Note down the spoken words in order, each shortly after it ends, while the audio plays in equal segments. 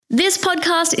This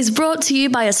podcast is brought to you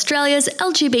by Australia's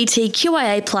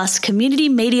LGBTQIA+ community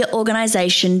media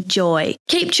organisation, Joy.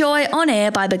 Keep Joy on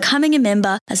air by becoming a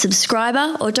member, a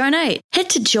subscriber or donate. Head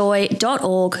to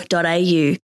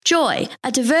joy.org.au. Joy,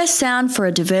 a diverse sound for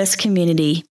a diverse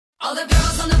community. All the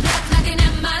girls on the block knocking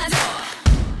at my door.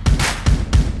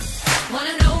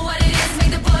 Wanna know what it is,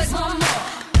 make the boys want more.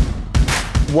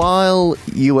 While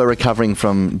you were recovering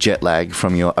from jet lag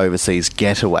from your overseas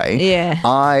getaway,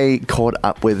 I caught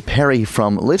up with Perrie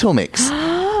from Little Mix.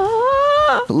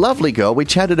 Lovely girl. We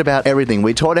chatted about everything.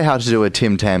 We taught her how to do a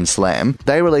Tim Tam slam.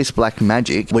 They released Black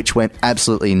Magic, which went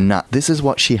absolutely nuts. This is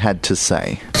what she had to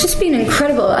say. It's just been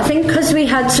incredible. I think because we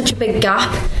had such a big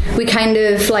gap, we kind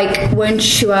of weren't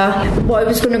sure what it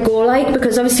was going to go like,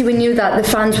 because obviously we knew that the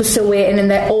fans were still waiting and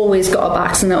they always got our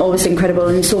backs and they're always incredible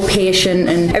and so patient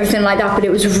and everything like that, but it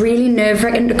was really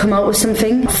nerve-wracking to come out with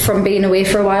something from being away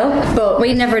for a while. But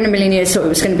we never in a million years thought it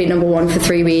was going to be number one for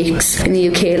 3 weeks in the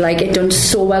UK. It done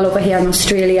so well over here in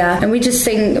Australia, and we just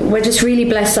think we're just really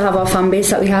blessed to have our fan base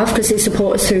that we have, because they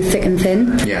support us through thick and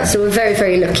thin. So we're very,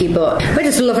 very lucky, but we're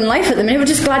just loving life at the minute. We're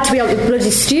just glad to be out of the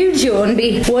bloody studio and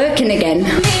be working again.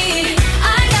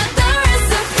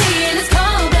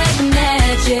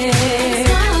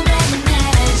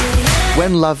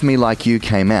 When Love Me Like You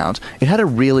came out, it had a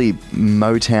really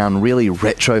Motown, really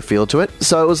retro feel to it.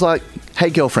 So it was like, hey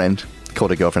girlfriend,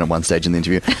 called her girlfriend at one stage in the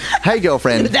interview. Hey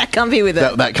girlfriend. That comfy with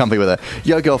her. That comfy with her.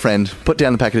 Yo girlfriend, put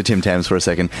down the packet of Tim Tams for a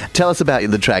second. Tell us about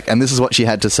the track. And this is what she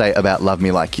had to say about Love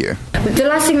Me Like You. The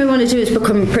last thing we want to do is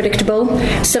become predictable.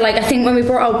 So I think when we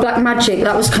brought out Black Magic,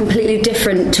 that was completely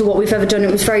different to what we've ever done.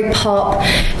 It was very pop.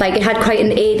 It had quite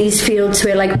an 80s feel to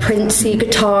it, Princey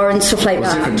guitar and stuff like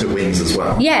that. It was different to Wings as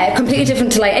well. Yeah, completely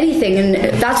different to anything. And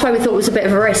that's why we thought it was a bit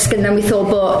of a risk. And then we thought,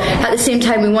 but at the same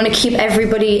time, we want to keep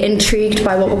everybody intrigued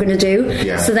by what we're going to do.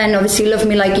 Yeah. So then obviously Love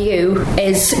Me Like You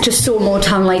is just so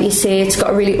Motown, like you say. It's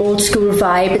got a really old school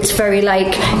vibe. It's very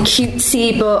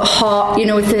cutesy but hot,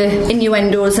 with the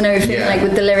innuendos and everything.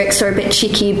 With the lyrics are a bit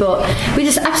cheeky, but we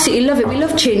just absolutely love it. We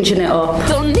love changing it up.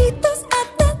 Don't need those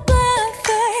other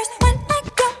lovers when I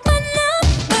got my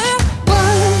number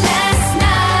one. Last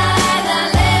night I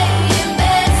lay in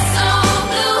bed so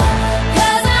blue,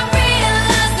 'cause I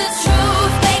realized the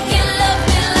truth. They can love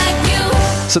me like you.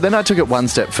 So then I took it one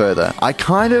step further. I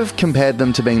kind of compared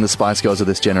them to being the Spice Girls of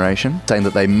this generation, saying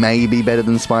that they may be better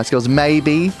than the Spice Girls.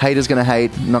 Maybe. Haters gonna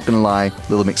hate, not gonna lie.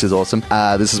 Little Mix is awesome.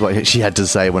 This is what she had to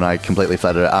say when I completely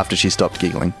flattered her after she stopped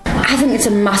giggling. I think it's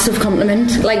a massive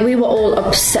compliment. We were all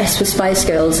obsessed with Spice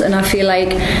Girls, and I feel like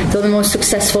they're the most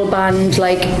successful band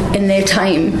in their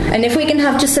time. And if we can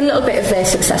have just a little bit of their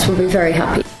success, we'll be very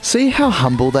happy. See how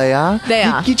humble they are? They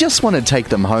are. You just want to take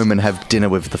them home and have dinner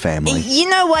with the family. You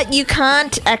know what? You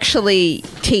can't actually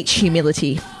teach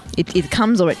humility. It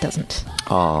comes or it doesn't.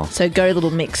 Oh. So go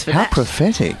Little Mix for how that. How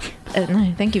prophetic.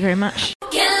 No, thank you very much.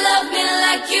 Can love me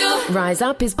like you. Rise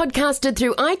Up is podcasted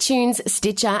through iTunes,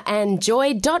 Stitcher and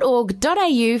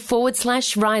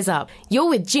joy.org.au/Rise Up. You're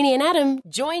with Ginny and Adam,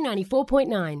 Joy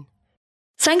 94.9.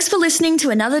 Thanks for listening to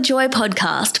another Joy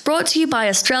podcast brought to you by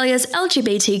Australia's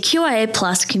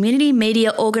LGBTQIA+ community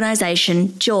media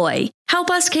organisation, Joy.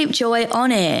 Help us keep Joy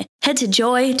on air. Head to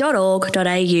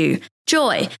joy.org.au.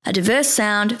 Joy, a diverse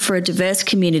sound for a diverse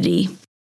community.